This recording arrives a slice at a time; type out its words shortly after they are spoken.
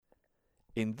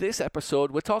In this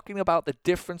episode, we're talking about the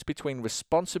difference between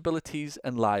responsibilities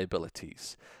and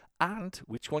liabilities, and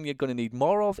which one you're going to need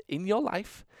more of in your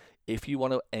life if you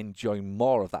want to enjoy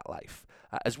more of that life.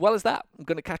 As well as that, I'm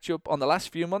going to catch you up on the last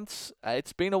few months.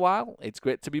 It's been a while. It's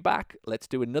great to be back. Let's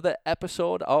do another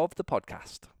episode of the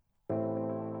podcast.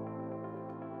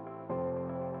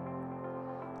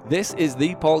 This is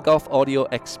the Paul Gough Audio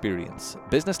Experience,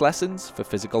 business lessons for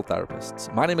physical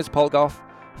therapists. My name is Paul Gough,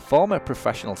 former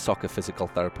professional soccer physical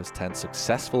therapist turned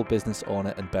successful business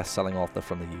owner and best-selling author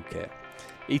from the UK.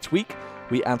 Each week,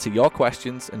 we answer your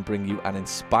questions and bring you an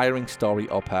inspiring story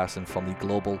or person from the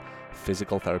global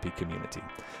physical therapy community.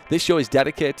 This show is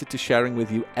dedicated to sharing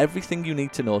with you everything you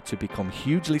need to know to become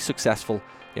hugely successful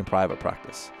in private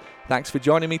practice. Thanks for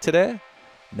joining me today.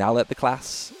 Now let the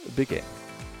class begin.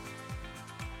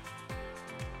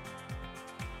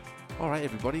 All right,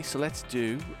 everybody, so let's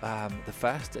do the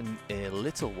first in a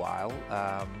little while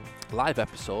live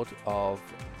episode of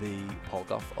the Paul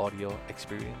Gough Audio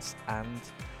Experience and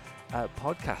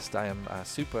podcast. I am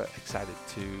super excited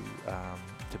to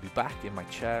be back in my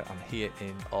chair. I'm here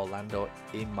in Orlando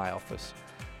in my office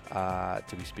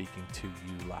to be speaking to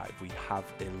you live. We have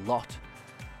a lot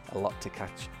to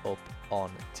catch up on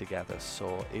together.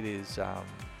 So it is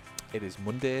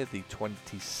Monday, the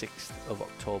 26th of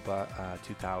October,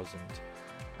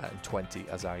 2020,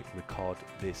 as I record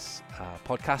this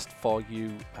podcast for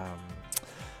you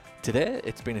today.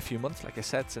 It's been a few months, like I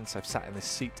said, since I've sat in this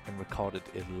seat and recorded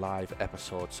a live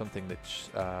episode, something that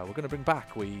we're going to bring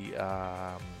back. We've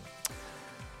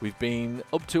been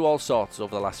up to all sorts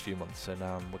over the last few months, and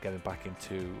we're getting back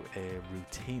into a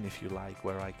routine, if you like,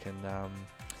 where I can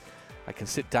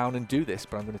sit down and do this,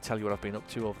 but I'm going to tell you what I've been up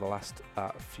to over the last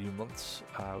few months,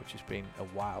 which has been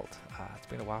it's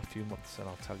been a wild few months, and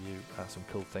I'll tell you some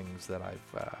cool things that I've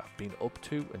been up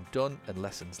to and done and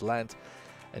lessons learned.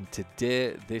 And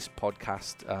today, this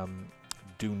podcast,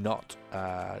 do not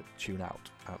tune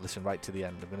out. Listen right to the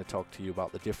end. I'm going to talk to you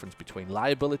about the difference between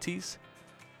liabilities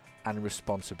and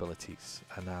responsibilities.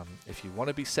 And if you want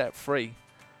to be set free,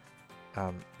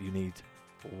 you need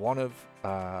one of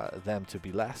them to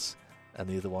be less and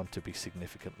the other one to be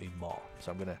significantly more.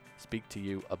 So I'm going to speak to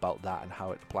you about that and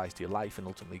how it applies to your life and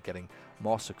ultimately getting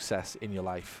more success in your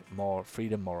life, more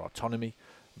freedom, more autonomy,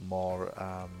 more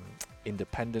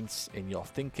independence in your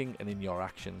thinking and in your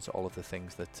actions, all of the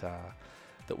things that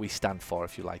we stand for,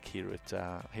 if you like, here at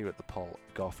the Paul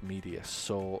Gough Media.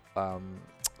 So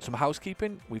some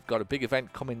housekeeping. We've got a big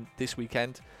event coming this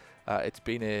weekend. It's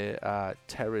been a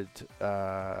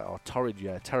terrible torrid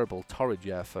year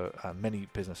for many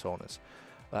business owners,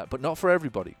 but not for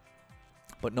everybody.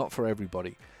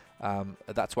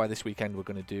 That's why this weekend we're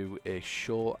going to do a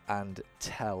show and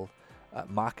tell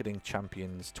Marketing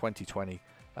Champions 2020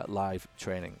 live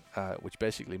training, which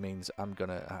basically means I'm going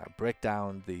to break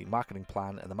down the marketing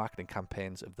plan and the marketing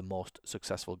campaigns of the most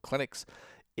successful clinics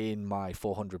in my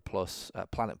 400 plus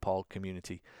Planet Paul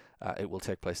community. It will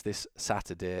take place this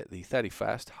Saturday, the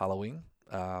 31st, Halloween,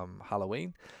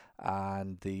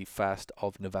 and the 1st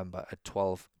of November at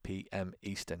 12 p.m.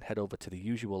 Eastern. Head over to the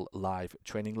usual live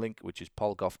training link, which is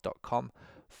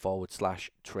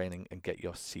paulgough.com/training, and get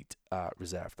your seat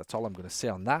reserved. That's all I'm going to say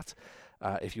on that.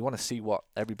 If you want to see what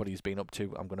everybody's been up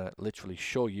to, I'm going to literally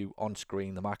show you on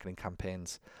screen the marketing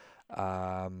campaigns,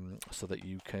 so that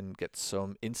you can get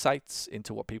some insights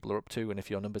into what people are up to. And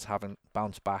if your numbers haven't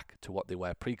bounced back to what they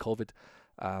were pre-COVID,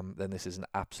 then this is an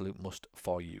absolute must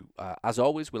for you. As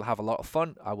always, we'll have a lot of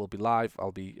fun. I will be live.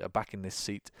 I'll be back in this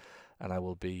seat, and I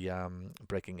will be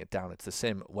breaking it down. It's the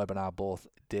same webinar both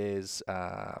days,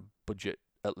 budget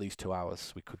at least 2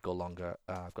 hours. We could go longer.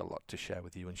 I've got a lot to share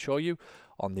with you and show you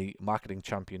on the Marketing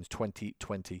Champions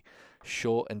 2020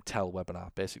 Show and Tell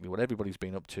webinar. Basically what everybody's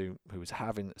been up to who is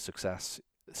having success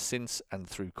since and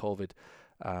through COVID,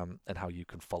 and how you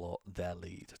can follow their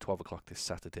lead. 12 o'clock this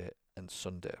Saturday and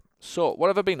Sunday. So what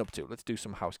have I been up to? Let's do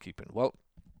some housekeeping. Well,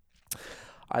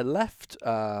 I left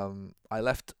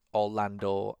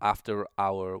Orlando after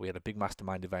we had a big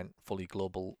mastermind event, fully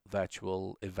global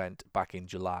virtual event back in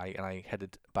July, and I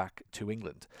headed back to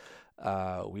England.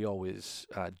 We always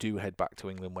do head back to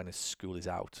England when school is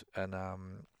out, and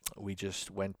we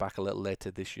just went back a little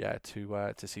later this year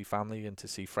to see family and to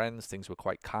see friends. Things were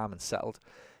quite calm and settled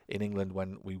in England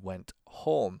when we went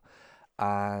home,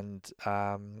 and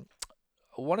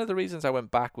one of the reasons I went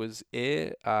back was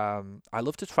I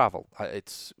love to travel.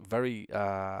 It's very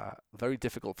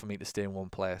difficult for me to stay in one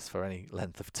place for any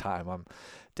length of time. I'm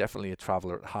definitely a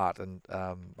traveler at heart, and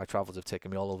my travels have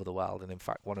taken me all over the world. And in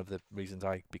fact, one of the reasons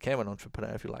I became an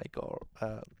entrepreneur, if you like,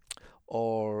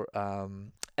 or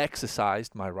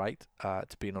exercised my right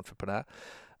to be an entrepreneur,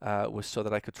 was so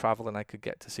that I could travel and I could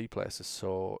get to see places.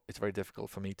 So it's very difficult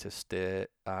for me to stay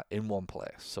in one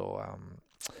place. So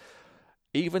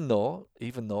even though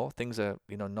things are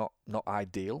not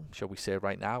ideal, shall we say,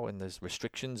 right now, and there's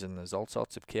restrictions and there's all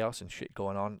sorts of chaos and shit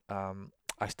going on,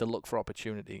 I still look for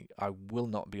opportunity. I will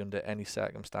not be under any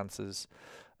circumstances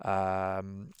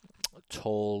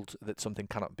told that something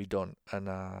cannot be done, and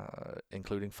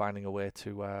including finding a way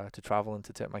to travel and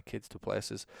to take my kids to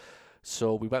places.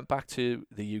 So we went back to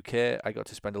the UK. I got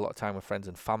to spend a lot of time with friends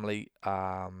and family,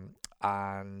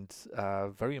 and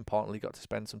very importantly, got to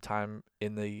spend some time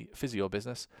in the physio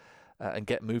business and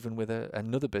get moving with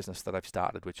another business that I've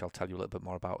started, which I'll tell you a little bit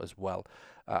more about as well.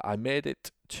 I made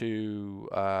it to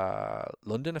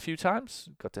London a few times,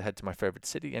 got to head to my favourite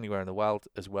city anywhere in the world,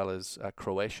 as well as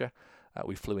Croatia.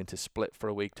 We flew into Split for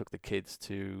a week, took the kids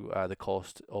to the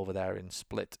coast over there in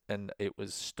Split, and it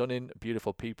was stunning,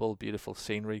 beautiful people, beautiful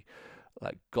scenery,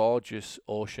 like gorgeous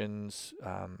oceans,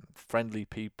 friendly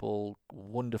people,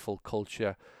 wonderful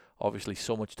culture. Obviously,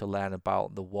 so much to learn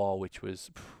about the war, which was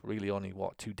really only,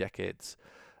 2 decades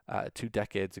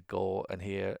ago, and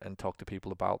hear and talk to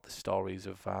people about the stories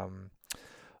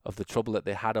of the trouble that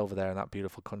they had over there in that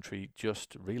beautiful country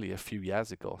just really a few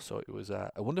years ago. So it was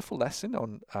a wonderful lesson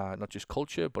on not just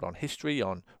culture, but on history,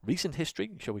 on recent history,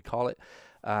 shall we call it,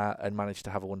 and managed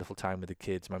to have a wonderful time with the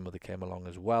kids. My mother came along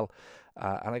as well.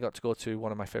 And I got to go to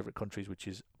one of my favourite countries, which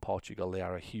is Portugal. They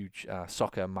are a huge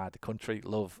soccer-mad country.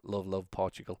 Love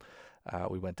Portugal.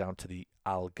 We went down to the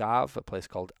Algarve, a place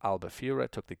called Albufeira,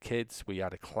 took the kids. We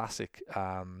had a classic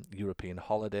European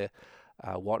holiday.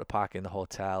 Water park in the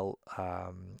hotel,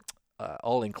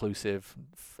 all inclusive,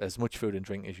 as much food and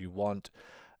drink as you want.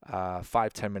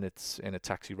 5-10 minutes in a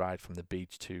taxi ride from the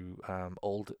beach to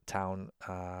Old Town.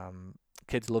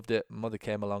 Kids loved it. Mother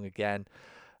came along again,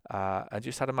 and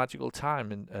just had a magical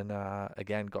time. And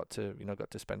again, got to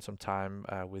spend some time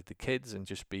with the kids and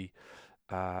just be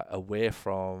away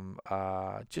from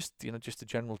just the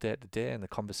general day to day and the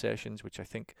conversations, which I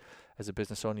think as a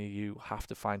business owner you have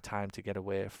to find time to get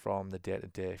away from the day to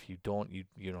day. If you don't,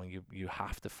 you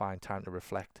have to find time to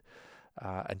reflect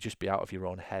and just be out of your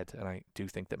own head. And I do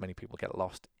think that many people get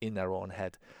lost in their own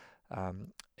head,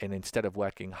 and instead of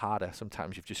working harder,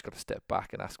 sometimes you've just got to step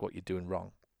back and ask what you're doing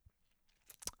wrong.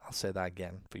 I'll say that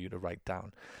again for you to write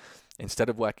down. Instead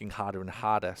of working harder and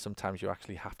harder, sometimes you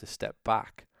actually have to step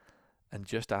back and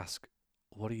just ask,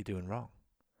 what are you doing wrong?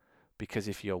 Because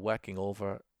if you're working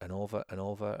over and over and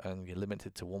over, and you're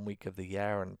limited to 1 week of the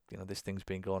year, and this thing's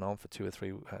been going on for 2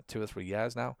 or 3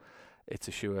 years now, it's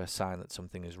a sure sign that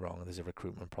something is wrong and there's a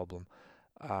recruitment problem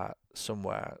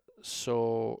somewhere.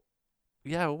 So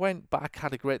yeah, we went back,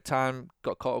 had a great time,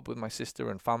 got caught up with my sister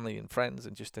and family and friends,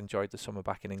 and just enjoyed the summer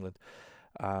back in England.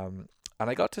 And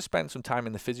I got to spend some time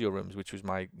in the physio rooms, which was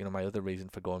my other reason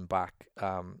for going back.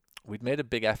 We'd made a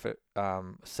big effort,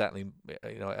 certainly,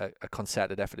 a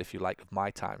concerted effort, if you like, of my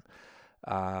time,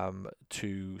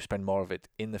 to spend more of it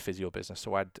in the physio business.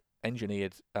 So I'd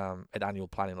engineered an annual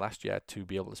planning last year to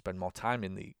be able to spend more time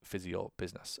in the physio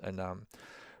business, and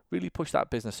really push that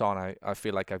business on. I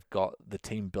feel like I've got the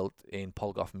team built in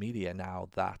Polgoff Media now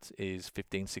that is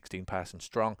 15, 16 person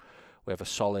strong. We have a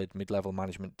solid mid-level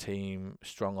management team,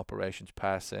 strong operations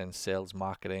person, sales,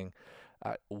 marketing,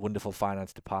 wonderful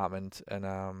finance department, and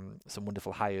some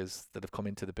wonderful hires that have come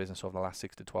into the business over the last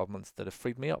 6 to 12 months that have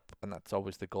freed me up. And that's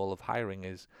always the goal of hiring,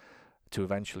 is to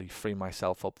eventually free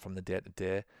myself up from the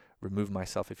day-to-day, remove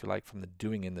myself, if you like, from the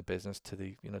doing in the business to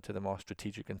the more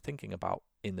strategic and thinking about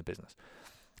in the business.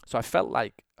 So I felt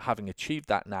like, having achieved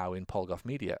that now in Polgoff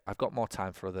Media, I've got more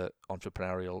time for other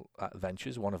entrepreneurial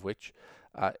ventures, one of which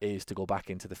is to go back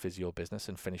into the physio business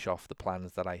and finish off the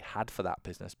plans that I had for that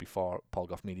business before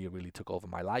Polgoff Media really took over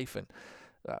my life and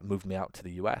moved me out to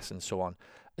the US and so on,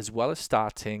 as well as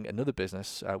starting another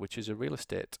business, which is a real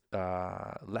estate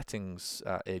lettings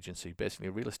agency, basically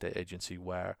a real estate agency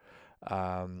where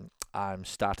I'm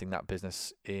starting that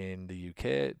business in the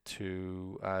UK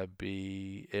to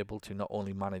be able to not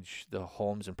only manage the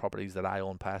homes and properties that I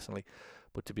own personally,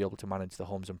 but to be able to manage the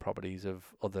homes and properties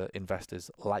of other investors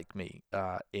like me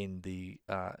in the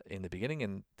beginning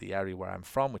in the area where I'm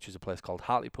from, which is a place called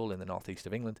Hartlepool in the northeast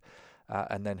of England,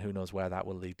 and then who knows where that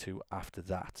will lead to after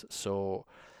that. So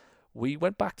we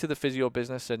went back to the physio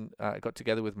business and got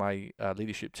together with my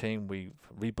leadership team. We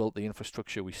rebuilt the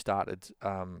infrastructure. We started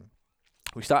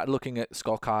looking at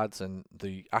scorecards and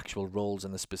the actual roles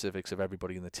and the specifics of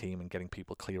everybody in the team and getting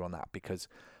people clear on that, because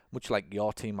much like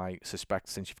your team, I suspect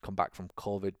since you've come back from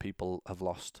COVID, people have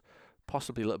lost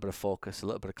possibly a little bit of focus, a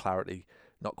little bit of clarity,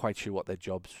 not quite sure what their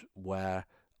jobs were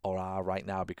or are right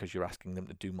now because you're asking them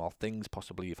to do more things.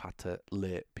 Possibly you've had to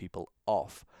lay people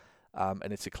off.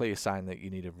 And it's a clear sign that you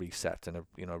need a reset and a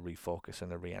refocus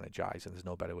and a re-energize, and there's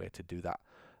no better way to do that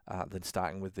than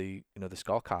starting with the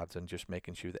scorecards and just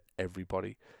making sure that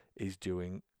everybody is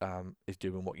doing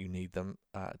what you need them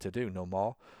to do, no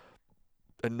more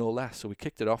and no less. So we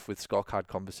kicked it off with scorecard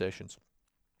conversations.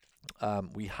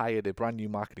 We hired a brand new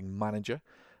marketing manager,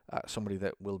 somebody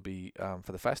that will be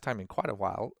for the first time in quite a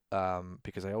while,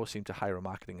 because I always seem to hire a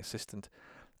marketing assistant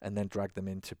and then drag them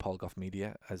into Paul Gough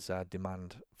Media as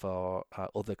demand for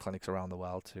other clinics around the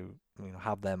world to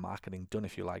have their marketing done,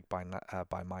 if you like,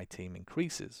 by my team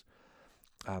increases.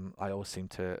 I always seem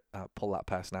to pull that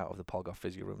person out of the Paul Gough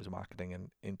Physio Rooms marketing and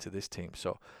into this team.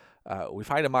 So we've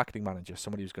hired a marketing manager,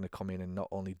 somebody who's going to come in and not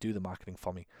only do the marketing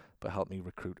for me, but help me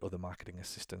recruit other marketing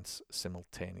assistants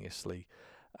simultaneously.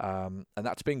 And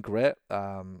that's been great.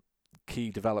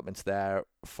 Key developments there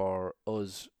for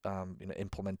us,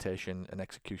 implementation and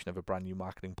execution of a brand new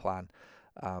marketing plan,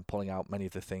 pulling out many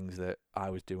of the things that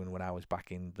I was doing when I was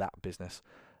back in that business,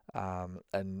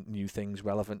 and new things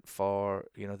relevant for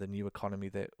the new economy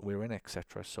that we're in,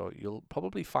 etc. So you'll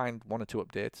probably find one or two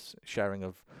updates, sharing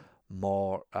of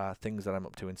more things that I'm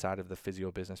up to inside of the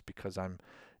physio business, because I'm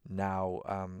now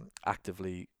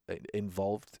actively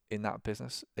involved in that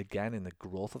business again, in the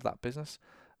growth of that business.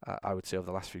 I would say over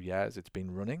the last few years it's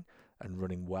been running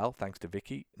well thanks to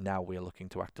Vicky. Now we're looking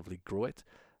to actively grow it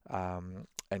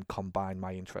and combine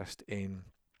my interest in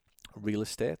real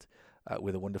estate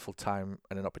with a wonderful time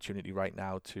and an opportunity right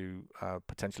now to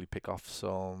potentially pick off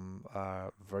some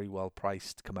very well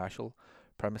priced commercial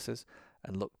premises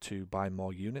and look to buy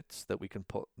more units that we can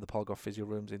put the Paul Gough Physio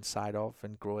Rooms inside of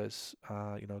and grow as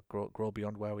grow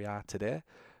beyond where we are today,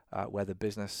 where the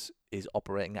business is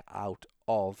operating out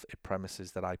of a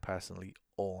premises that I personally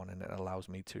own, and it allows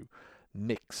me to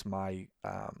mix my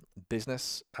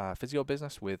business, physio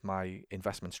business, with my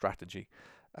investment strategy,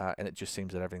 and it just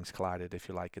seems that everything's collided, if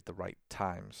you like, at the right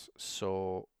times.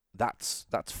 So that's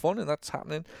fun and that's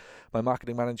happening. My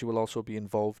marketing manager will also be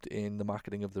involved in the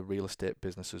marketing of the real estate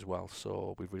business as well.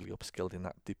 So we've really upskilled in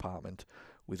that department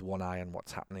with one eye on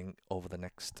what's happening over the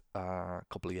next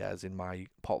couple of years in my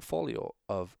portfolio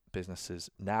of businesses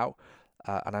now.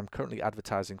 And I'm currently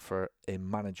advertising for a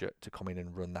manager to come in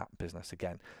and run that business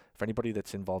again. For anybody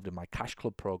that's involved in my Cash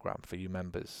Club program, for you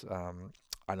members,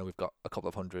 I know we've got a couple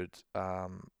of hundred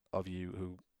of you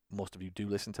who, most of you do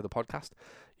listen to the podcast.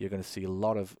 You're going to see a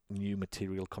lot of new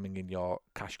material coming in your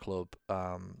Cash Club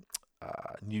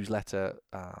newsletter,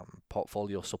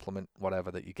 portfolio supplement,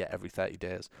 whatever that you get every 30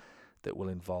 days. That will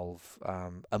involve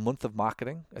a month of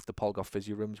marketing at the Paul Gough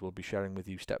Physio Rooms. We'll be sharing with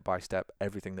you step by step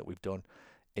everything that we've done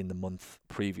in the month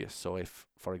previous. So if,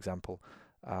 for example,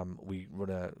 we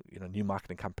run a new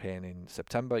marketing campaign in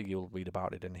September, you'll read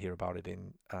about it and hear about it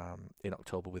in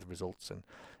October with results and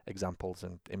examples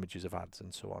and images of ads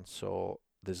and so on. So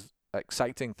there's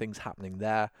exciting things happening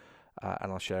there,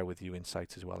 and I'll share with you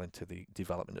insights as well into the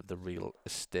development of the real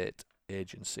estate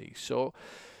agency. So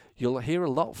you'll hear a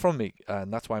lot from me,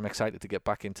 and that's why I'm excited to get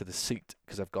back into the seat,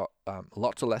 because I've got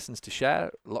lots of lessons to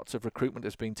share, lots of recruitment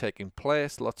has been taking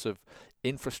place, lots of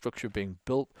infrastructure being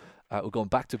built. We're going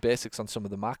back to basics on some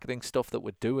of the marketing stuff that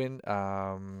we're doing.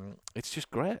 It's just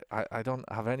great. I don't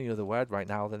have any other word right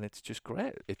now than it's just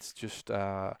great. It's just,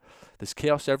 there's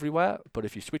chaos everywhere, but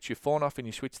if you switch your phone off and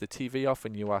you switch the TV off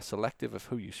and you are selective of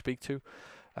who you speak to,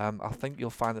 I think you'll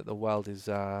find that the world is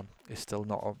still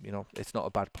not it's not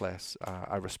a bad place.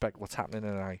 I respect what's happening,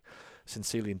 and I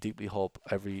sincerely and deeply hope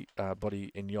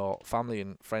everybody in your family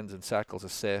and friends and circles are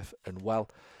safe and well.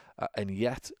 And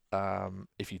yet,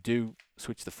 if you do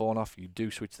switch the phone off, you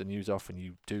do switch the news off, and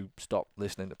you do stop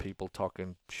listening to people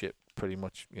talking shit pretty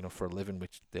much for a living,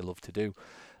 which they love to do,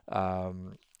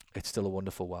 it's still a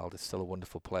wonderful world. It's still a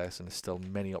wonderful place, and there's still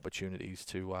many opportunities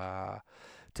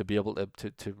to be able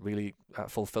to really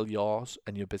fulfill yours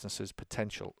and your business's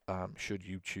potential, should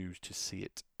you choose to see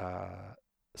it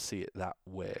that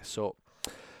way. So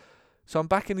I'm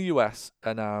back in the US,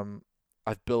 and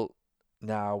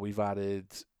we've added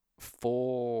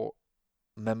 4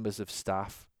 members of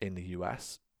staff in the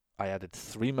US. I added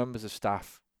 3 members of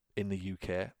staff in the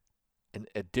UK, an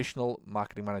additional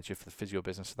marketing manager for the physio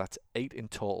business. So that's 8 in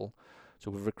total.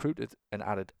 So we've recruited and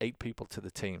added 8 people to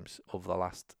the teams over the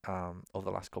last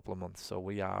couple of months. So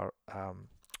we're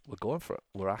going for it.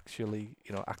 We're actually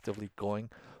actively going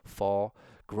for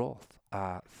growth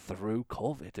through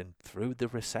COVID and through the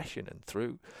recession and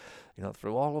through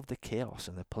all of the chaos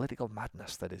and the political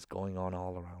madness that is going on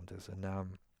all around us.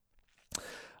 And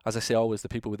as I say always, the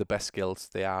people with the best skills,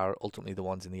 they are ultimately the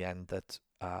ones in the end that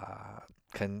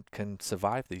can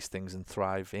survive these things and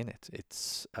thrive in it.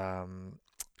 It's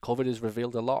COVID has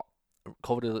revealed a lot.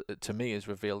 COVID to me has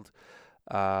revealed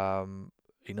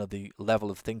the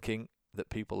level of thinking that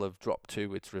people have dropped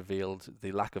to. It's revealed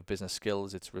the lack of business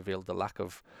skills. It's revealed the lack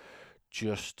of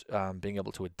just being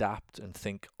able to adapt and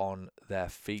think on their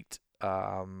feet.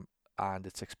 And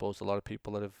it's exposed a lot of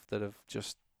people that have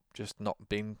just not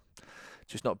been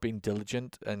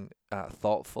diligent and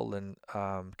thoughtful and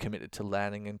committed to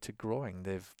learning and to growing.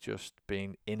 They've just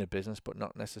been in a business but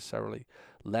not necessarily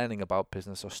learning about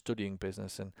business or studying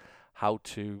business and how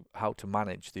to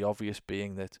manage. The obvious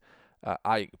being that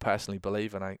I personally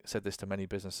believe, and I said this to many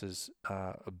business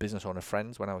owner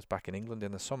friends when I was back in England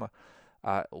in the summer,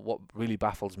 what really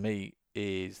baffles me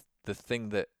is the thing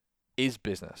that is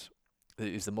business, that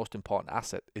is the most important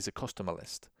asset, is a customer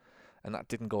list. And that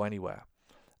didn't go anywhere.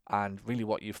 And really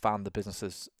what you found, the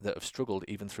businesses that have struggled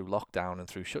even through lockdown and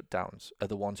through shutdowns, are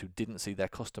the ones who didn't see their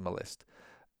customer list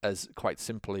as quite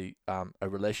simply a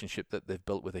relationship that they've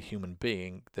built with a human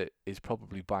being that is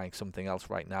probably buying something else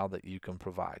right now that you can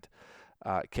provide.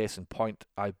 Case in point,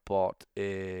 I bought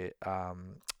a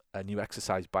new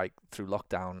exercise bike through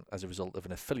lockdown as a result of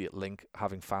an affiliate link,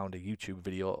 having found a YouTube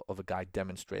video of a guy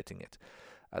demonstrating it.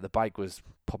 The bike was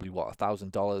probably,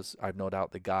 $1,000. I've no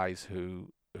doubt the guys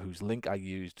whose link I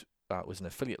used was an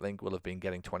affiliate link will have been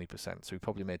getting 20%. So he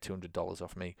probably made $200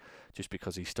 off me just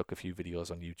because he stuck a few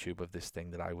videos on YouTube of this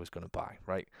thing that I was going to buy,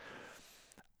 right?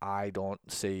 I don't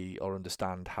see or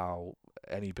understand how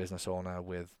any business owner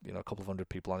with a couple of hundred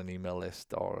people on an email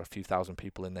list or a few thousand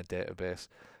people in their database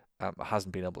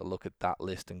hasn't been able to look at that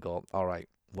list and go, all right,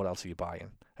 what else are you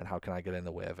buying and how can I get in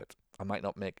the way of it? I might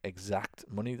not make exact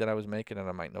money that I was making, and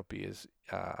I might not be as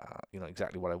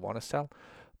exactly what I want to sell,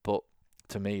 but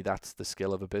to me, that's the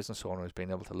skill of a business owner, is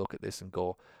being able to look at this and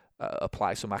go,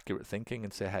 apply some accurate thinking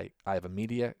and say, hey, I have a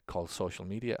media called social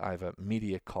media, I have a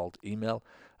media called email,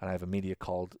 and I have a media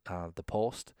called the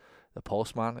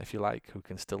postman, if you like, who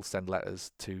can still send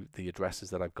letters to the addresses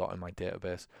that I've got in my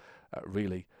database.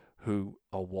 Really, who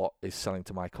or what is selling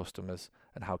to my customers,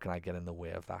 and how can I get in the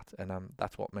way of that? And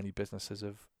that's what many businesses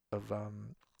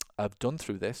have done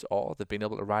through this, or they've been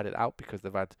able to ride it out because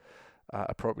they've had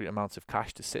appropriate amounts of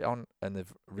cash to sit on, and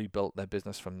they've rebuilt their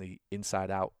business from the inside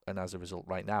out. And as a result,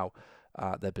 right now,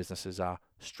 their businesses are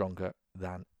stronger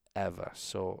than ever.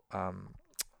 So,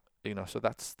 so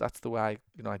that's the way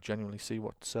I genuinely see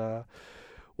what's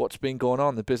been going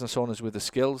on. The business owners with the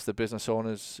skills, the business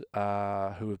owners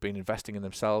who have been investing in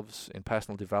themselves, in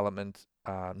personal development,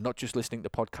 not just listening to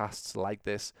podcasts like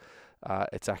this.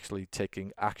 It's actually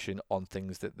taking action on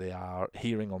things that they are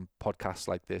hearing on podcasts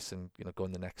like this, and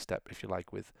going the next step, if you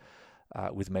like, with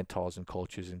mentors and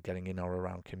coaches, and getting in or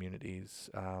around communities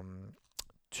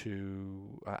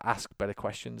to ask better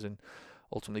questions and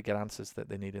ultimately get answers that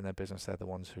they need in their business. They're the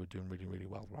ones who are doing really, really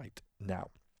well right now.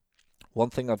 One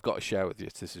thing I've got to share with you,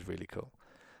 this is really cool,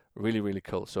 really, really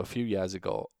cool. So a few years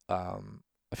ago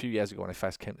when I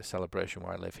first came to Celebration,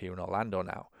 where I live here in Orlando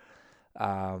now,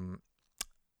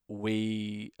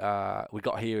 we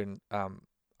got here, and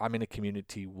I'm in a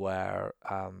community where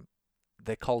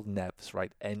they're called NEVs,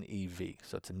 right? NEV.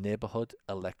 So it's a neighborhood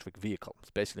electric vehicle. It's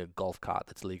basically a golf cart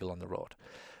that's legal on the road.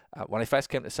 When I first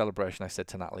came to Celebration, I said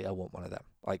to Natalie, I want one of them.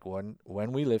 Like when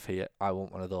we live here, I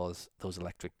want one of those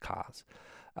electric cars.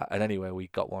 And anyway, we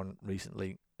got one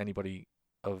recently. Anybody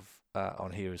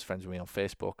on here is friends with me on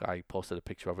Facebook. I posted a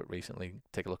picture of it recently.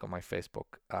 Take a look on my Facebook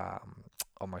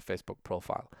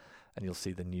profile, and you'll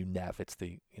see the new NEV. It's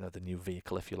the new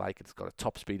vehicle, if you like. It's got a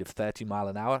top speed of 30 mile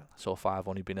an hour. So far, I've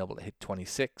only been able to hit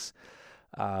 26.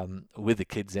 With the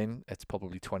kids in, it's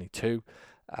probably 22.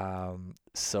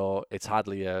 So it's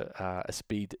hardly a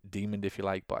speed demon, if you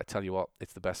like. But I tell you what,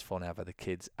 it's the best fun ever. The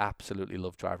kids absolutely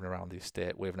love driving around the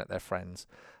estate, waving at their friends.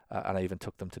 And I even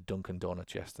took them to Dunkin'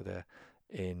 Donuts yesterday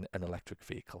in an electric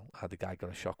vehicle. The guy got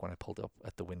a shock when I pulled up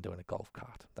at the window in a golf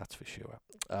cart, that's for sure.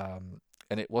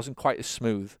 And it wasn't quite as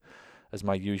smooth as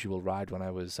my usual ride when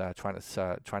I was trying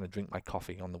to drink my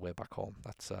coffee on the way back home.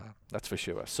 That's for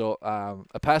sure. So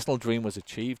a personal dream was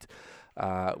achieved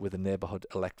with a neighborhood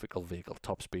electrical vehicle,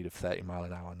 top speed of 30 mile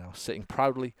an hour. Now sitting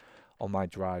proudly on my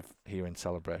drive here in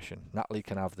Celebration. Natalie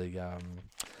can have the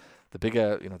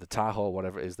bigger, the Tahoe,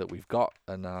 whatever it is that we've got,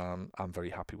 and I'm very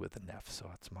happy with the NEV. So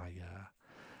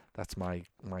that's my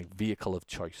vehicle of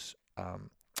choice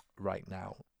right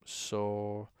now.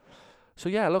 So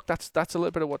yeah, look, that's a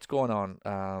little bit of what's going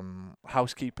on.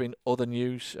 Housekeeping, other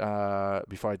news.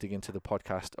 Before I dig into the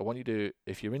podcast, I want you to,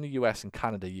 if you're in the US and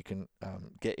Canada, you can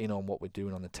get in on what we're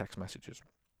doing on the text messages.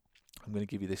 I'm going to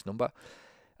give you this number.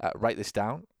 Write this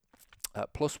down.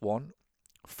 +1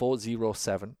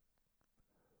 407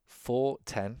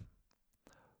 410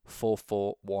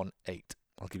 4418.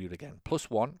 I'll give you it again.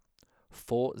 +1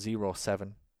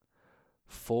 407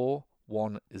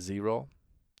 410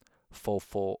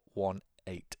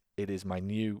 4418. It is my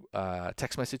new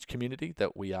text message community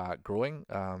that we are growing.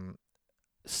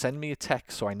 Send me a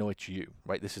text so I know it's you,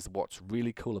 right? This is what's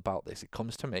really cool about this. It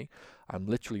comes to me. I'm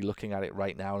literally looking at it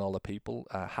right now, and all the people,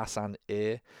 Hassan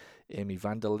A, Amy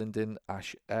van der Linden,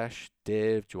 Ash Esch,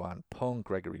 Dave, Joanne Pung,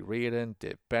 Gregory Reardon,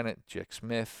 Dave Bennett, Jake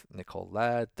Smith, Nicole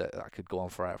Laird. I could go on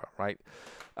forever, right?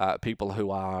 People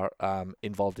who are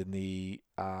involved in the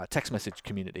text message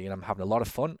community, and I'm having a lot of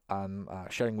fun. I'm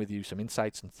sharing with you some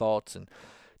insights and thoughts and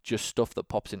just stuff that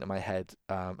pops into my head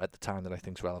at the time that I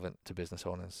think is relevant to business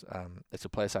owners. It's a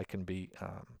place I can be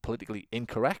politically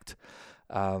incorrect.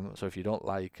 So if you don't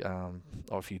like,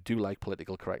 or if you do like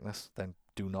political correctness, then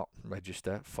do not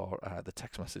register for the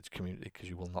text message community, because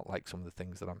you will not like some of the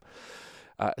things that I'm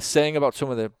saying about some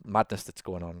of the madness that's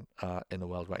going on in the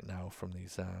world right now from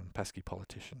these pesky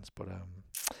politicians. But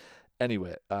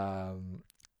anyway,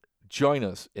 join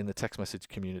us in the text message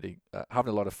community,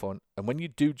 having a lot of fun. And when you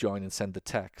do join and send the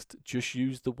text, just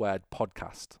use the word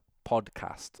podcast,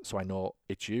 so I know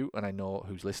it's you and I know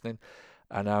who's listening.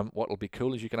 And what will be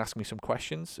cool is you can ask me some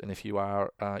questions. And if you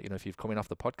are, if you've come in off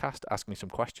the podcast, ask me some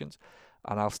questions,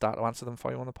 and I'll start to answer them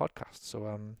for you on the podcast.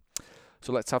 So,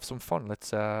 so let's have some fun. Let's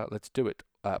do it.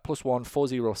 +1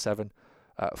 407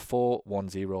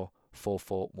 410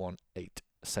 4418.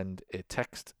 Send a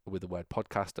text with the word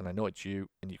podcast, and I know it's you,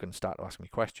 and you can start to ask me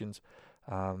questions.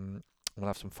 We'll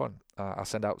have some fun. I'll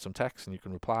send out some texts, and you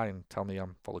can reply and tell me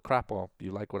I'm full of crap, or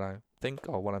you like what I think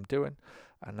or what I'm doing,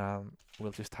 and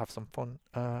we'll just have some fun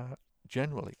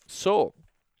generally. So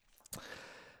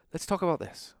let's talk about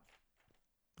this.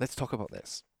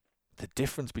 The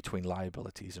difference between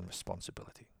liabilities and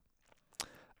responsibility.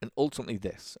 And ultimately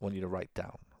this, I want you to write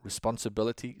down.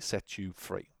 Responsibility sets you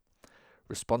free.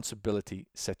 Responsibility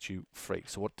sets you free.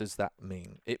 So what does that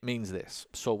mean? It means this.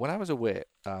 So when I was away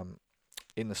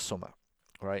in the summer,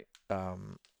 right, I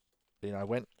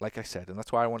went, like I said, and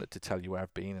that's why I wanted to tell you where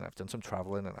I've been, and I've done some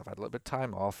traveling, and I've had a little bit of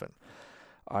time off, and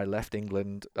I left I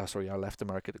left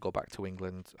America to go back to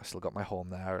England. I still got my home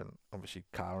there, and obviously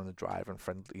car on the drive, and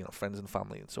friends and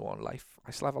family and so on. Life,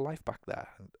 I still have a life back there,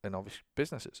 and obviously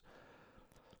businesses.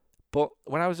 But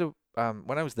when I was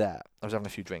there, I was having a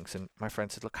few drinks, and my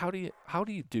friend said, "Look, how do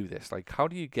you do this? Like, how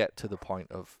do you get to the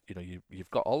point of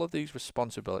you've got all of these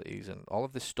responsibilities and all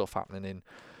of this stuff happening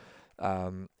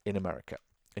in America,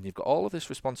 and you've got all of this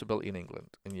responsibility in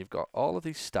England, and you've got all of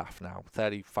these staff now,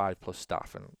 35 plus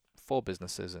staff, and 4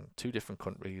 businesses in 2 different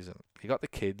countries, and you got the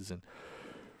kids, and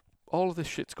all of this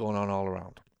shit's going on all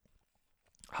around.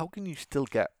 How can you still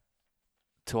get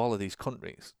to all of these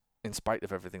countries in spite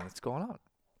of everything that's going on?"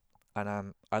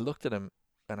 And I looked at him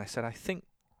and I said, "I think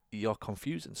you're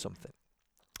confusing something.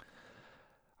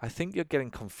 I think you're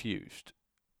getting confused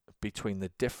between the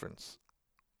difference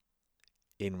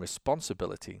in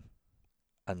responsibility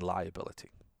and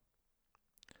liability.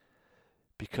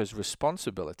 Because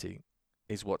responsibility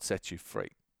is what sets you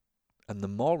free. And the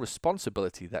more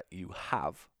responsibility that you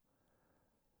have,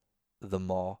 the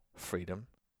more freedom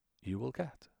you will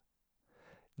get."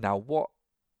 Now, what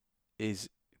is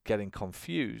getting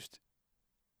confused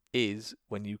is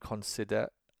when you consider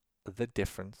the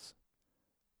difference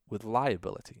with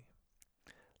liability.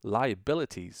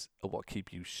 Liabilities are what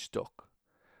keep you stuck.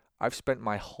 I've spent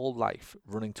my whole life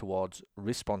running towards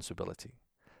responsibility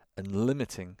and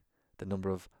limiting the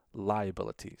number of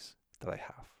liabilities that I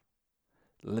have.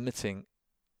 Limiting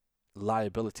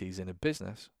liabilities in a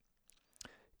business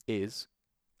is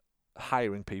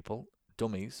hiring people,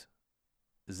 dummies,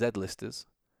 Z-listers,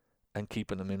 and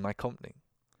keeping them in my company.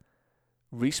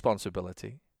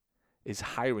 Responsibility is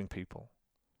hiring people,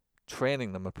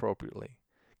 training them appropriately,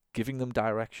 giving them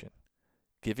direction,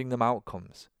 giving them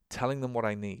outcomes, telling them what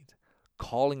I need,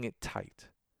 calling it tight,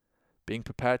 being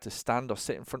prepared to stand or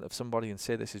sit in front of somebody and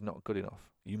say this is not good enough.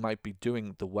 You might be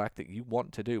doing the work that you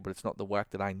want to do, but it's not the work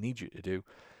that I need you to do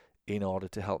in order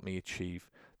to help me achieve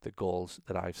the goals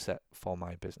that I've set for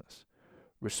my business.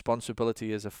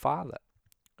 Responsibility as a father.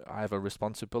 I have a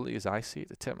responsibility, as I see it,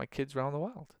 to take my kids around the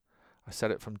world. I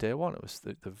said it from day one. It was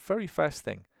the very first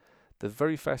thing.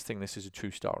 This is a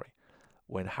true story.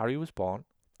 When Harry was born,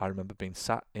 I remember being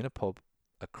sat in a pub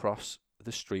across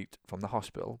the street from the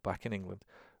hospital back in England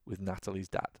with Natalie's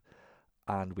dad.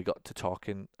 And we got to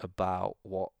talking about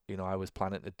what, I was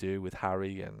planning to do with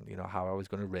Harry and, how I was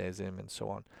going to raise him and so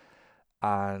on.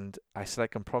 And I said, I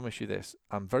can promise you this,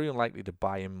 I'm very unlikely to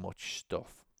buy him much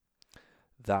stuff.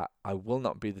 that I will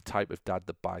not be the type of dad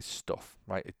that buys stuff,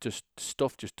 right?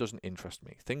 Stuff just doesn't interest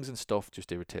me. Things and stuff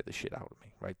just irritate the shit out of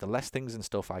me, right? The less things and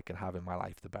stuff I can have in my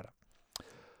life, the better.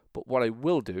 But what I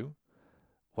will do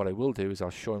is I'll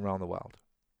show him around the world.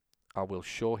 I will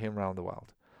show him around the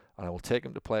world, and I will take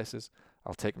him to places.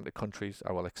 I'll take him to countries.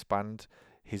 I will expand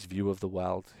his view of the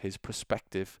world, his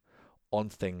perspective on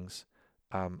things.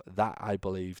 That I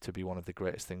believe to be one of the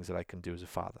greatest things that I can do as a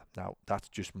father. Now, that's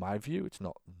just my view. It's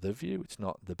not the view. It's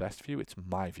not the best view. It's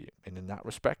my view. And in that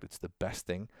respect, it's the best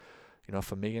thing,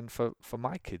 for me and for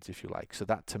my kids, if you like. So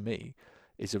that to me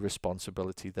is a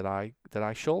responsibility that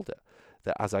I shoulder.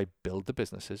 That as I build the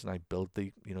businesses and I build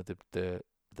the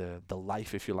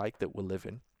life, if you like, that we'll live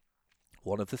in,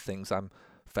 one of the things I'm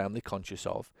firmly conscious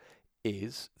of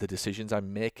is the decisions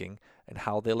I'm making and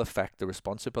how they'll affect the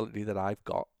responsibility that I've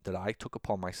got, that I took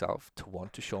upon myself to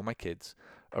want to show my kids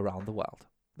around the world.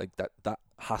 Like that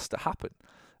has to happen.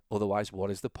 Otherwise, what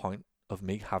is the point of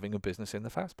me having a business in the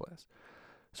first place?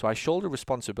 So I shoulder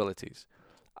responsibilities,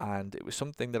 and it was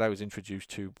something that I was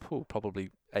introduced to probably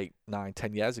 8, 9,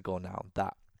 10 years ago now,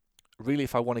 that really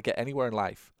if I want to get anywhere in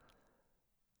life,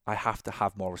 I have to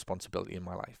have more responsibility in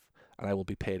my life, and I will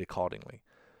be paid accordingly.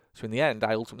 So in the end,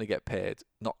 I ultimately get paid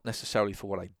not necessarily for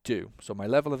what I do. So my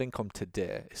level of income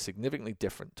today is significantly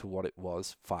different to what it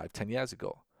was 5, 10 years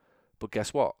ago. But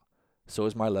guess what? So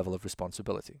is my level of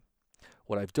responsibility.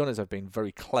 What I've done is I've been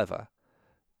very clever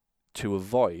to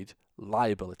avoid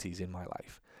liabilities in my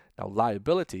life. Now,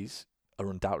 liabilities are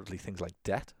undoubtedly things like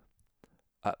debt,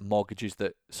 mortgages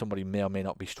that somebody may or may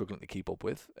not be struggling to keep up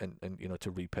with and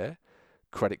to repay,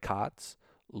 credit cards,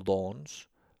 loans,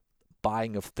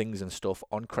 buying of things and stuff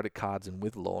on credit cards and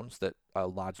with loans that are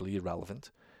largely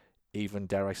irrelevant. Even,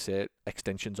 dare I say it,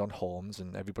 extensions on homes,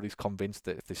 and everybody's convinced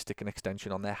that if they stick an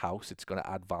extension on their house, it's going to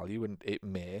add value, and it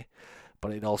may,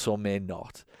 but it also may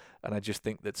not. And I just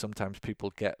think that sometimes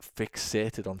people get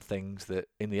fixated on things that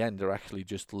in the end are actually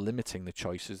just limiting the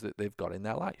choices that they've got in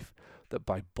their life. That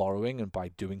by borrowing and by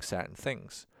doing certain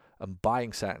things and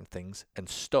buying certain things and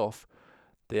stuff,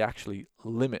 they actually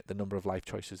limit the number of life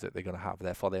choices that they're going to have.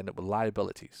 Therefore, they end up with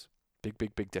liabilities.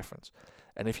 Big difference.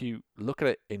 And if you look at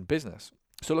it in business,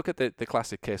 so look at the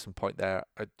classic case in point there.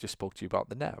 I just spoke to you about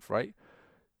the NEV, right?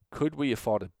 Could we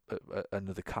afford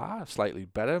another car, a slightly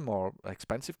better, more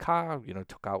expensive car?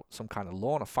 Took out some kind of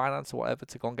loan or finance or whatever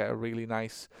to go and get a really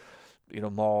nice,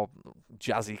 more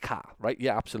jazzy car, right?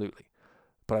 Yeah, absolutely.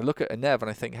 But I look at a NEV and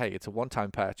I think, hey, it's a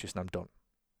one-time purchase and I'm done.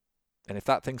 And if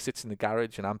that thing sits in the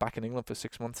garage and I'm back in England for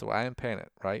 6 months, so I am paying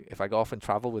it, right? If I go off and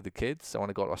travel with the kids, I want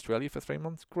to go to Australia for 3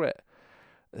 months, great.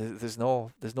 There's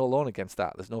no loan against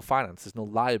that. There's no finance. There's no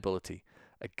liability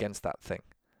against that thing.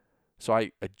 So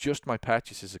I adjust my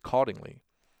purchases accordingly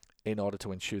in order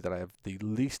to ensure that I have the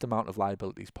least amount of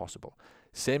liabilities possible.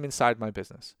 Same inside my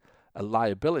business. A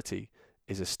liability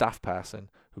is a staff person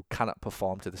who cannot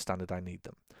perform to the standard I need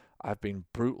them. I've been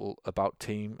brutal about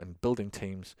team and building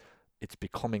teams. It's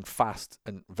becoming fast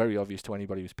and very obvious to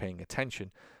anybody who's paying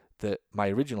attention that my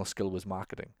original skill was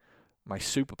marketing. My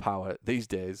superpower these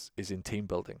days is in team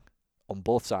building on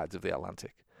both sides of the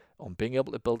Atlantic, on being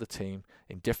able to build a team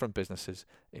in different businesses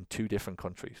in 2 different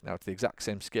countries. Now, it's the exact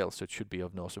same skill, so it should be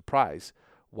of no surprise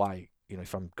why,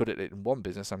 if I'm good at it in one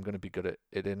business, I'm going to be good at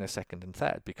it in a second and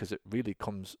third, because it really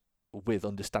comes with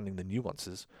understanding the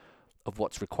nuances of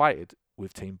what's required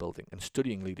with team building and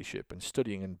studying leadership and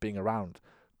studying and being around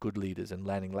good leaders and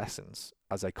learning lessons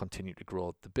as I continue to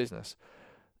grow the business.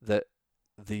 That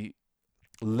the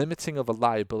limiting of a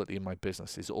liability in my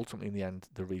business is ultimately in the end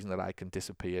the reason that I can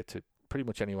disappear to pretty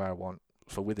much anywhere I want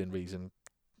for within reason,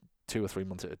 2 or 3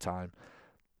 months at a time,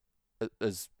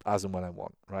 as and when I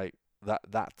want, right?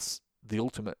 That's the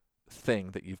ultimate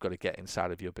thing that you've got to get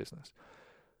inside of your business.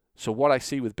 So what I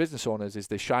see with business owners is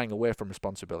they're shying away from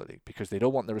responsibility because they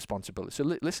don't want the responsibility.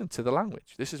 So listen to the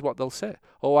language. This is what they'll say.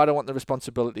 Oh, I don't want the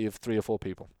responsibility of 3 or 4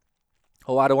 people.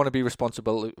 Oh, I don't want to be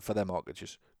responsible for their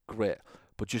mortgages. Great.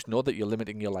 But just know that you're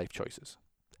limiting your life choices.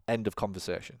 End of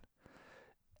conversation.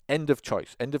 End of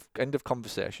choice. End of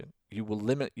conversation. You will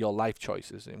limit your life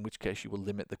choices, in which case you will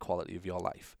limit the quality of your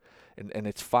life. And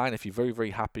it's fine if you're very,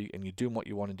 very happy and you're doing what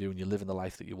you want to do and you're living the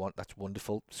life that you want. That's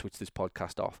wonderful. Switch this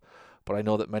podcast off. But I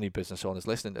know that many business owners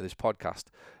listening to this podcast,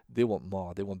 they want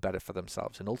more. They want better for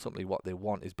themselves. And ultimately what they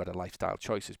want is better lifestyle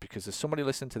choices, because there's somebody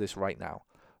listening to this right now,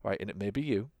 right? And it may be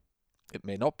you. It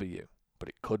may not be you, but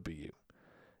it could be you.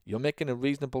 You're making a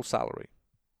reasonable salary.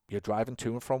 You're driving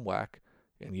to and from work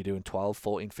and you're doing 12,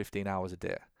 14, 15 hours a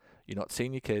day. You're not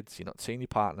seeing your kids. You're not seeing your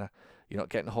partner. You're not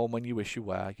getting home when you wish you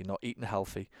were. You're not eating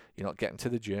healthy. You're not getting to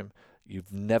the gym.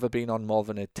 You've never been on more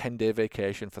than a 10-day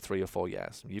vacation for 3 or 4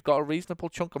 years. You've got a reasonable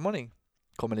chunk of money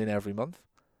coming in every month,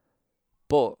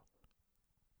 but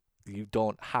you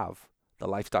don't have the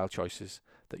lifestyle choices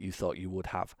that you thought you would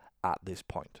have at this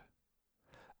point.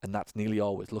 And that's nearly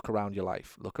always. Look around your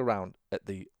life. Look around at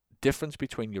the difference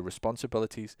between your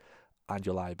responsibilities and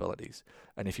your liabilities.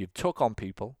 And if you took on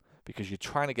people because you're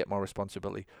trying to get more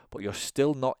responsibility, but you're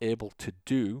still not able to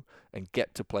do and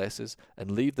get to places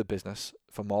and leave the business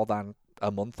for more than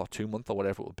a month or 2 months or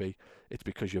whatever it would be, it's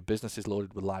because your business is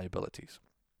loaded with liabilities.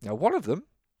 Now, one of them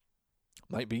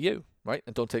might be you, right?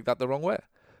 And don't take that the wrong way.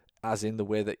 As in the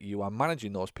way that you are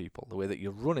managing those people, the way that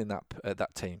you're running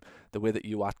that team, the way that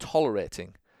you are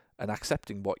tolerating and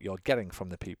accepting what you're getting from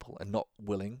the people and not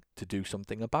willing to do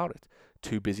something about it.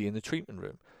 Too busy in the treatment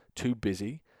room, too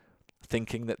busy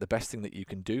thinking that the best thing that you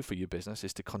can do for your business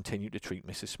is to continue to treat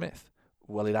Mrs. Smith.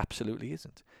 Well, it absolutely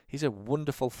isn't. Here's a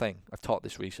wonderful thing. I've taught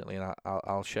this recently, and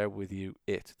I'll share with you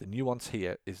it. The nuance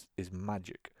here is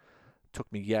magic. It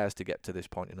took me years to get to this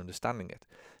point in understanding it.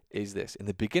 Is this: in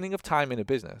the beginning of time in a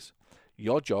business,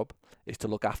 your job is to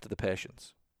look after the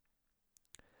patients.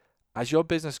 As your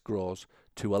business grows,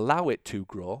 to allow it to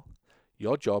grow,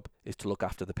 your job is to look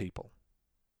after the people.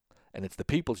 And it's the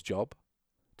people's job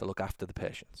to look after the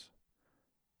patients.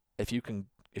 If you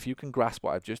can grasp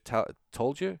what I've just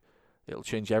told you, it'll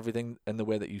change everything in the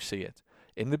way that you see it.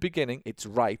 In the beginning, it's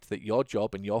right that your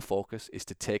job and your focus is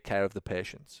to take care of the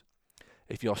patients.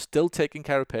 If you're still taking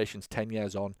care of patients 10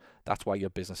 years on, that's why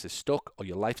your business is stuck or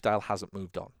your lifestyle hasn't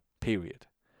moved on, period.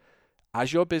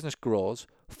 As your business grows,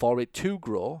 for it to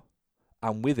grow,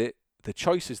 and with it, the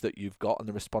choices that you've got and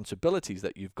the responsibilities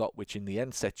that you've got, which in the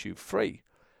end sets you free,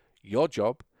 your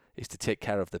job is to take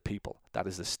care of the people. That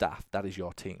is the staff. That is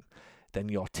your team. Then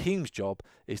your team's job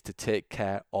is to take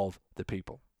care of the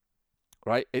people,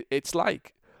 right? It's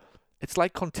like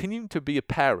continuing to be a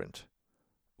parent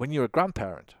when you're a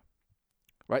grandparent,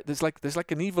 right? There's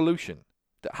like an evolution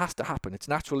that has to happen. It's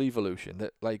natural evolution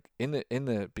that, like, in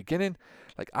the beginning,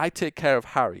 like, I take care of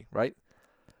Harry, right?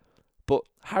 But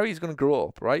Harry's going to grow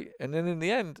up, right? And then in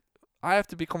the end, I have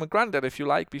to become a granddad, if you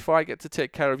like, before I get to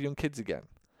take care of young kids again.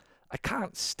 I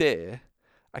can't stay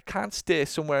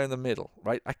somewhere in the middle,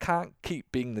 right? I can't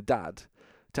keep being the dad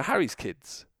to Harry's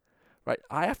kids, right?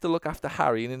 I have to look after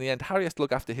Harry, and in the end, Harry has to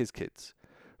look after his kids,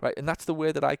 right? And that's the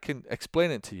way that I can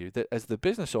explain it to you, that as the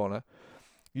business owner,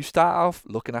 you start off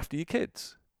looking after your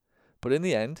kids. But in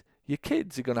the end, your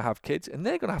kids are going to have kids, and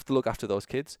they're going to have to look after those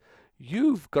kids.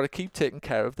 You've got to keep taking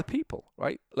care of the people,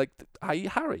 right? Like, i.e.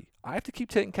 Harry. I have to keep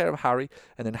taking care of Harry,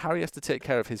 and then Harry has to take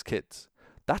care of his kids.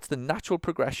 That's the natural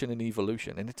progression and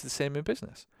evolution, and it's the same in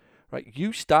business, right?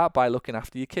 You start by looking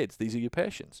after your kids. These are your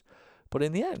patients. But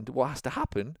in the end, what has to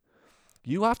happen,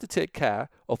 you have to take care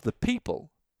of the people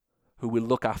who will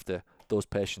look after those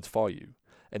patients for you.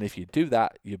 And if you do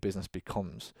that, your business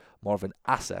becomes more of an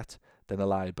asset than a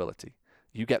liability.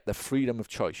 You get the freedom of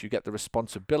choice. You get the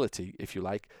responsibility, if you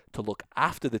like, to look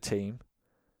after the team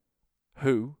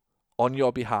who, on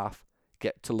your behalf,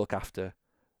 get to look after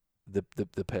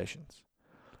the patients.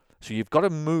 So you've got to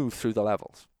move through the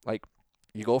levels. Like,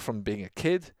 you go from being a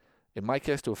kid, in my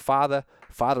case, to a father.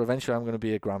 Eventually I'm going to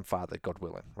be a grandfather, God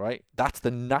willing, right? That's the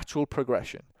natural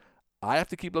progression. I have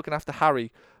to keep looking after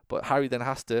Harry, but Harry then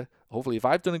has to, hopefully, if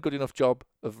I've done a good enough job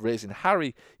of raising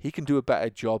Harry, he can do a better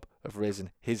job of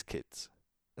raising his kids.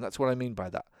 And that's what I mean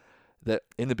by that. That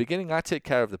in the beginning, I take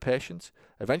care of the patients.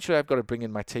 Eventually, I've got to bring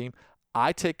in my team.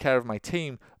 I take care of my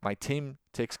team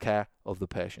takes care of the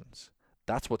patients.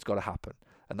 That's what's got to happen.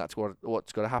 And that's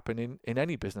what's got to happen in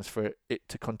any business for it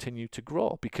to continue to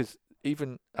grow. Because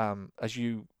even as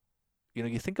you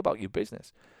think about your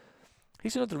business,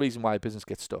 here's another reason why a business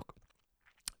gets stuck.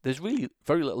 There's really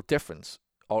very little difference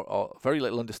or very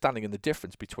little understanding in the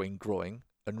difference between growing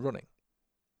and running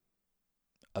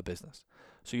a business.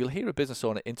 So you'll hear a business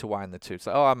owner intertwine the two. It's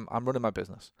like, oh, I'm running my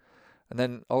business. And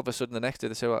then all of a sudden the next day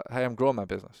they say, well, hey, I'm growing my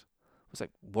business. It's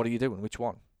like, what are you doing? Which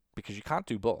one? Because you can't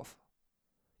do both.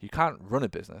 You can't run a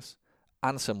business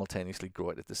and simultaneously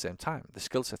grow it at the same time. The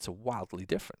skill sets are wildly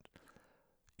different.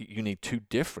 You need two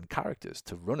different characters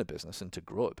to run a business and to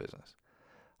grow a business.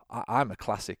 I'm a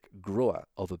classic grower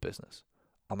of a business.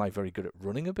 Am I very good at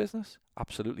running a business?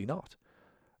 Absolutely not.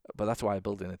 But that's why I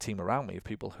build in a team around me of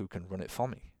people who can run it for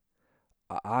me.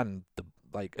 I'm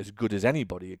as good as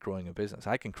anybody at growing a business.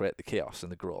 I can create the chaos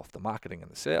and the growth, the marketing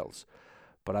and the sales,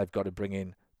 but I've got to bring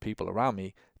in people around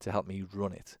me to help me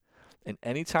run it. And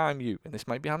anytime and this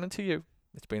might be happening to you,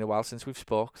 it's been a while since we've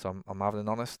spoke, so I'm having an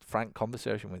honest, frank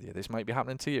conversation with you. This might be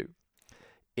happening to you.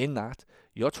 In that,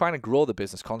 you're trying to grow the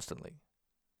business constantly.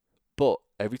 But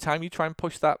every time you try and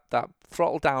push that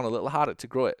throttle down a little harder to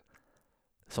grow it,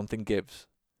 something gives.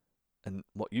 And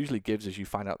what usually gives is you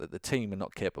find out that the team are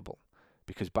not capable,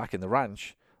 because back in the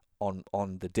ranch, on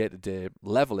the day-to-day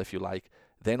level, if you like,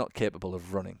 they're not capable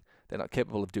of running. They're not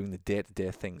capable of doing the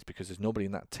day-to-day things, because there's nobody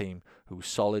in that team who's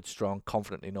solid, strong,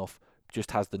 confident enough,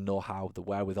 just has the know-how, the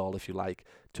wherewithal, if you like,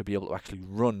 to be able to actually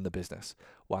run the business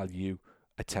while you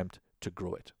attempt to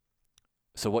grow it.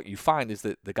 So what you find is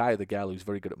that the guy or the girl who's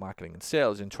very good at marketing and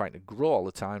sales and trying to grow all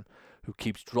the time, who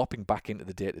keeps dropping back into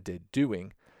the day-to-day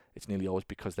doing, it's nearly always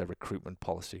because their recruitment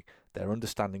policy, their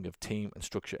understanding of team and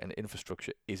structure and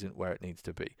infrastructure isn't where it needs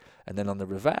to be. And then on the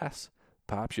reverse,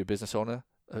 perhaps you're a business owner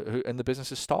and the business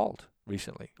has stalled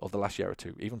recently, or the last year or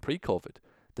two, even pre-COVID,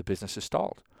 the business has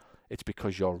stalled. It's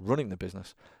because you're running the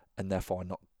business and therefore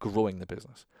not growing the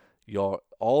business.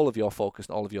 All of your focus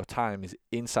and all of your time is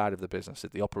inside of the business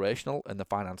at the operational and the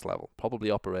finance level,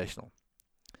 probably operational.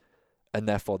 And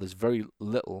therefore there's very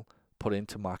little put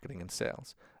into marketing and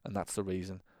sales. And that's the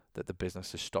reason that the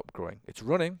business has stopped growing. It's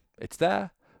running, it's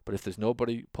there, but if there's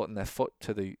nobody putting their foot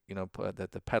to the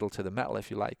pedal to the metal,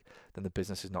 if you like, then the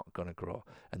business is not going to grow.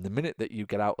 And the minute that you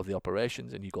get out of the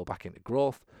operations and you go back into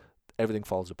growth, everything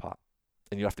falls apart.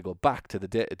 And you have to go back to the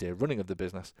day-to-day running of the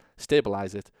business,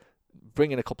 stabilize it,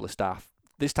 bring in a couple of staff.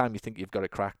 This time you think you've got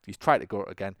it cracked. You try to grow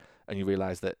it again, and you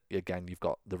realize that, again, you've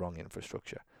got the wrong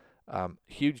infrastructure.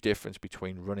 Huge difference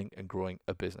between running and growing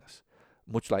a business.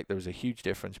 Much like there is a huge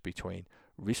difference between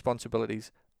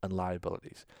responsibilities and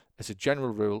liabilities. As a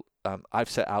general rule, I've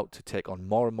set out to take on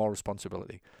more and more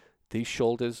responsibility. These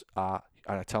shoulders are,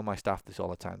 and I tell my staff this all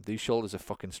the time, these shoulders are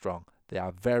fucking strong. They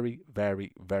are very,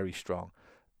 very, very strong.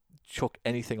 Chuck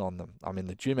anything on them. I'm in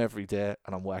the gym every day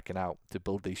and I'm working out to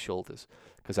build these shoulders,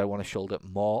 because I want to shoulder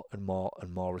more and more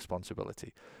and more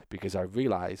responsibility, because I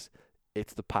realize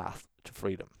it's the path to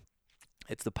freedom.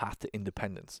 It's the path to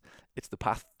independence. It's the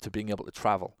path to being able to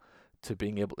travel, to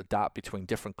being able to dart between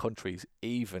different countries,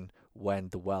 even when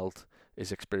the world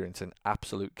is experiencing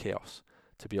absolute chaos,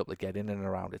 to be able to get in and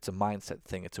around. It's a mindset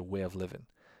thing. It's a way of living.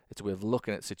 It's a way of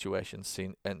looking at situations,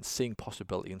 seeing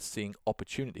possibility and seeing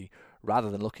opportunity, rather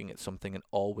than looking at something and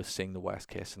always seeing the worst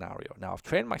case scenario. Now, I've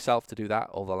trained myself to do that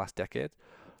over the last decade,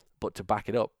 but to back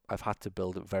it up, I've had to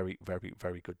build very, very,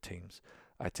 very good teams.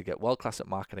 I had to get world-class at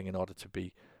marketing in order to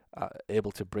be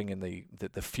able to bring in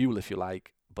the fuel, if you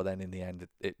like, but then in the end,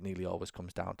 it nearly always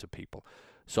comes down to people.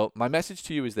 So my message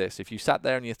to you is this: if you sat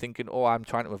there and you're thinking, oh, I'm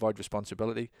trying to avoid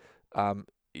responsibility,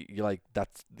 you're like,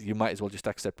 you might as well just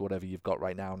accept whatever you've got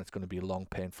right now, and it's going to be a long,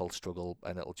 painful struggle,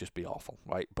 and it'll just be awful,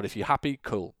 right? But if you're happy,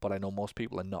 cool. But I know most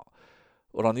people are not.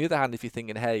 But on the other hand, if you're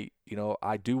thinking, hey,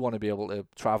 I do want to be able to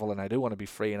travel, and I do want to be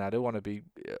free, and I do want to be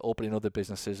opening other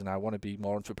businesses, and I want to be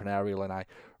more entrepreneurial, and I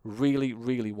really,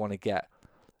 really want to get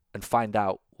and find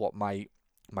out what my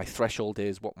threshold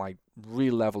is, what my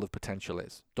real level of potential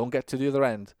is. Don't get to the other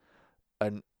end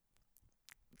and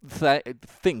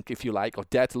think, if you like, or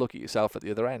dare to look at yourself at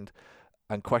the other end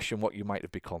and question what you might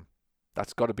have become.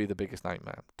 That's got to be the biggest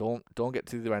nightmare. Don't get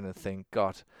to the other end and think,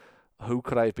 God, who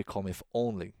could I have become if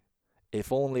only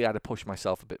I'd have pushed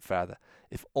myself a bit further,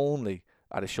 if only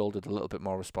I'd have shouldered a little bit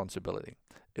more responsibility,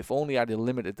 if only I'd have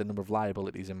limited the number of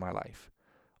liabilities in my life.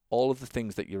 All of the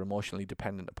things that you're emotionally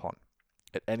dependent upon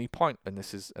at any point, and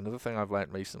this is another thing I've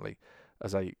learned recently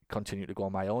as I continue to go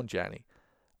on my own journey,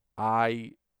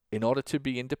 in order to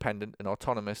be independent and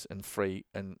autonomous and free,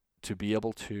 and to be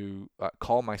able to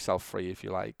call myself free, if you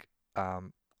like, I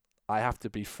have to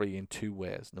be free in two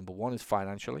ways. Number one is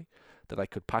financially, that I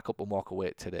could pack up and walk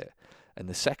away today. And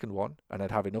the second one, and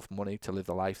I'd have enough money to live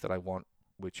the life that I want,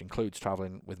 which includes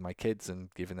traveling with my kids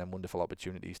and giving them wonderful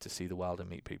opportunities to see the world and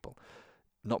meet people,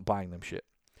 not buying them shit,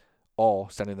 or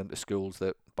sending them to schools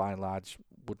that, by and large,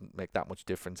 wouldn't make that much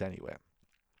difference anyway.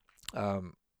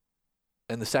 And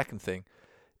the second thing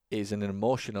is an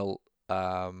emotional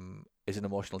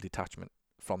detachment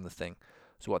from the thing.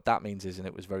 So what that means is, and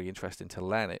it was very interesting to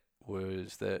learn it,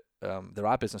 was that there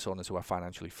are business owners who are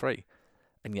financially free,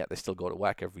 and yet they still go to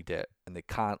work every day, and they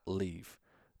can't leave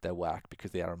their work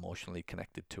because they are emotionally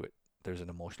connected to it. There's an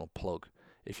emotional plug,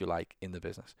 if you like, in the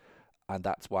business. And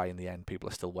that's why in the end people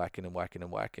are still working and working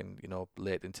and working,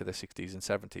 late into their 60s and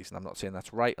 70s. And I'm not saying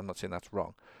that's right, I'm not saying that's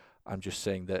wrong. I'm just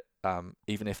saying that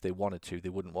even if they wanted to, they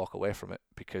wouldn't walk away from it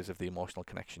because of the emotional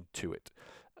connection to it.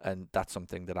 And that's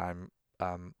something that I'm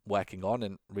working on,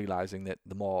 and realizing that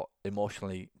the more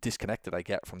emotionally disconnected I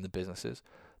get from the businesses,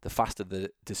 the faster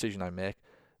the decision I make,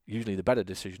 usually the better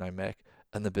decision I make,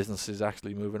 and the business is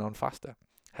actually moving on faster.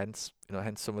 Hence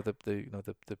some of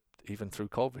the even through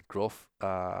COVID growth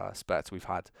spurts we've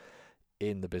had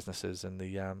in the businesses, and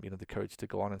the courage to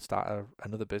go on and start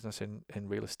another business in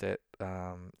real estate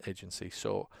agency.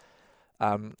 So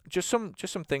Just some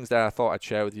things there I thought I'd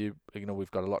share with you.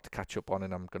 We've got a lot to catch up on,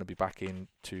 and I'm going to be back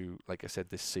into, like I said,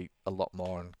 this seat a lot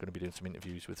more, and going to be doing some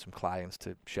interviews with some clients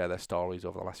to share their stories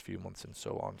over the last few months and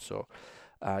so on. So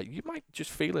you might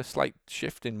just feel a slight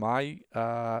shift in my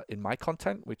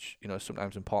content, which is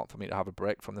sometimes important for me to have a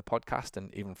break from the podcast,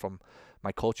 and even from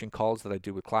my coaching calls that I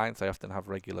do with clients. I often have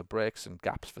regular breaks and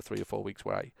gaps for 3 or 4 weeks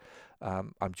where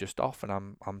I'm just off, and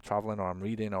I'm traveling, or I'm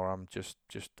reading, or I'm just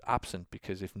absent,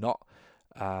 because if not,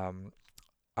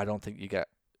 I don't think you get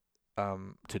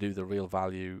to do the real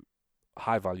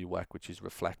high value work, which is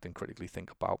reflect and critically think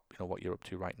about what you're up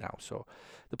to right now. So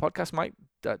the podcast might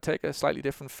take a slightly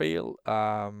different feel.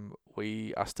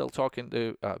 We are still talking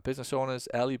to business owners,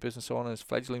 early business owners,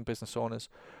 fledgling business owners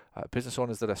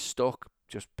that are stuck,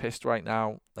 just pissed right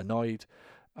now, annoyed.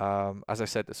 As I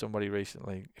said to somebody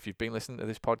recently, if you've been listening to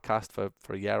this podcast for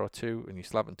a year or two and you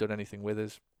still haven't done anything with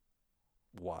us,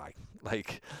 why?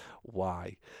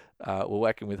 Why? We're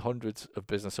working with hundreds of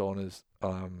business owners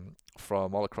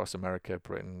from all across America,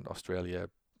 Britain, Australia,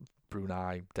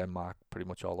 Brunei, Denmark, pretty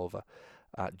much all over.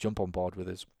 Jump on board with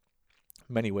us.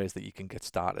 Many ways that you can get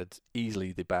started.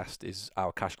 Easily the best is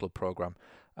our Cash Club program,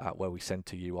 where we send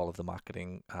to you all of the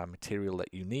marketing material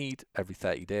that you need every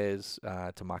 30 days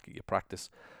to market your practice.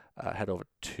 Head over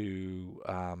to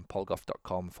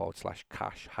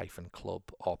paulgough.com/cash-club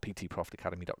or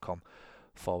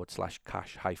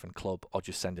ptprofitacademy.com/cash-club, or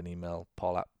just send an email,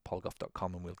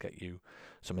 paul@paulgough.com, and we'll get you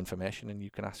some information, and you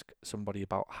can ask somebody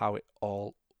about how it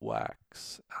all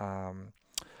works.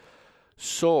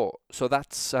 So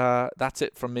that's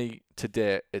it from me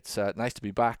today. It's nice to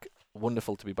be back.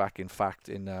 Wonderful to be back. In fact,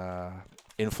 in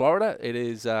Florida, it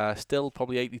is still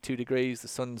probably 82 degrees. The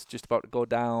sun's just about to go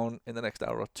down in the next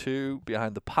hour or two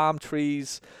behind the palm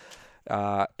trees.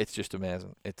 It's just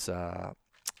amazing. It's a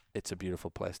beautiful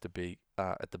place to be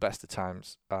at the best of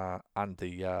times and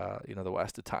the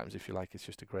worst of times, if you like. It's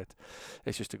just a great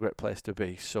place to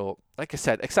be. So, like I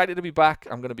said, excited to be back.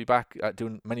 I'm going to be back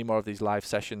doing many more of these live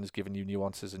sessions, giving you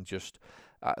nuances and just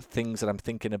things that I'm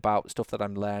thinking about, stuff that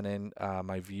I'm learning,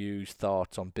 my views,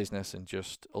 thoughts on business, and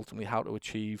just ultimately how to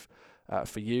achieve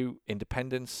for you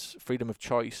independence, freedom of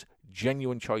choice,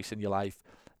 genuine choice in your life,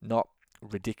 not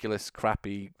ridiculous,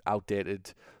 crappy,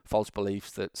 outdated, false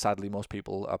beliefs that sadly most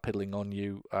people are piddling on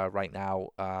you right now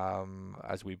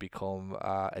as we become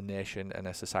a nation and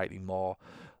a society more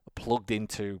plugged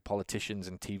into politicians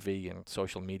and TV and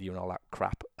social media and all that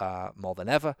crap more than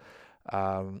ever.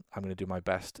 I'm going to do my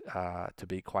best to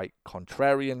be quite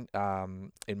contrarian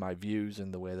in my views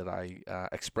and the way that I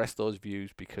express those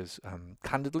views, because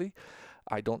candidly,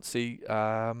 I don't see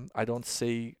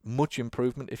much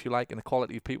improvement, if you like, in the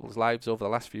quality of people's lives over the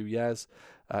last few years,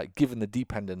 given the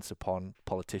dependence upon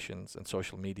politicians and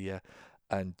social media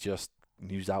and just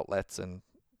news outlets and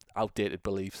outdated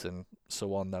beliefs and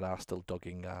so on that are still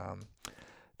dogging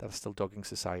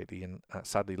society and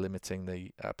sadly limiting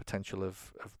the potential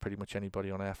of pretty much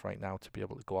anybody on earth right now to be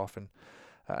able to go off and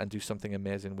do something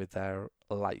amazing with their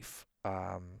life.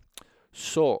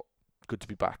 So good to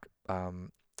be back.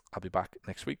 I'll be back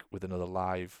next week with another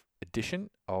live edition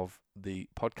of the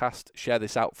podcast. Share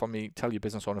this out for me. Tell your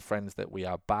business owner friends that we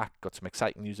are back. Got some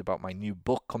exciting news about my new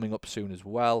book coming up soon as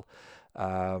well.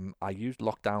 I used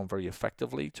lockdown very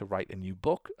effectively to write a new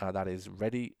book that is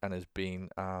ready and has been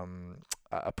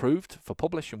approved for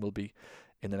publish and will be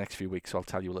in the next few weeks. So I'll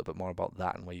tell you a little bit more about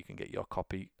that and where you can get your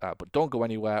copy. But don't go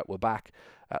anywhere. We're back.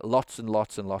 Lots and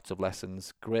lots and lots of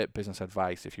lessons. Great business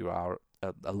advice if you are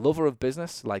a lover of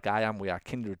business like I am. We are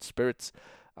kindred spirits,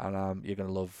 and you're going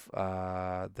to love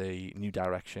the new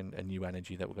direction and new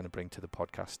energy that we're going to bring to the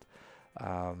podcast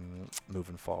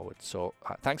moving forward. So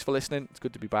thanks for listening. It's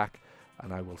good to be back,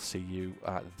 and I will see you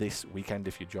this weekend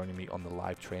if you're joining me on the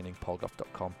live training,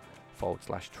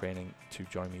 paulgough.com/training to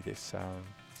join me this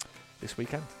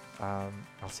weekend.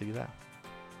 I'll see you there.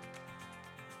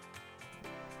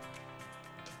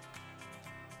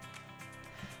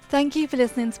 Thank you for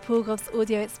listening to Paul Gough's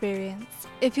audio experience.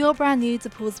 If you're brand new to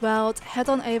Paul's world, head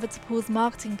on over to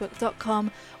paulsmarketingbook.com,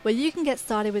 where you can get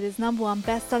started with his #1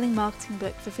 best-selling marketing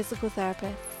book for physical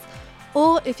therapists.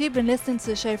 Or if you've been listening to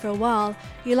the show for a while,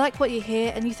 you like what you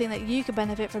hear and you think that you could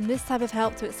benefit from this type of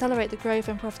help to accelerate the growth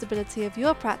and profitability of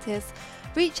your practice,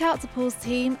 reach out to Paul's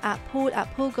team at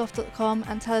paul@paulgough.com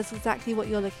and tell us exactly what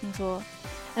you're looking for.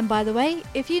 And by the way,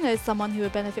 if you know someone who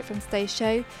would benefit from today's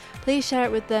show, please share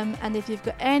it with them. And if you've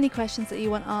got any questions that you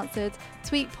want answered,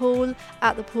 tweet Paul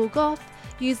 @thepaulgough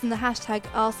using the hashtag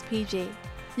AskPG.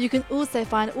 You can also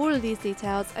find all of these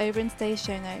details over in today's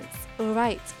show notes.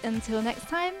 Alright, until next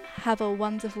time, have a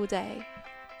wonderful day.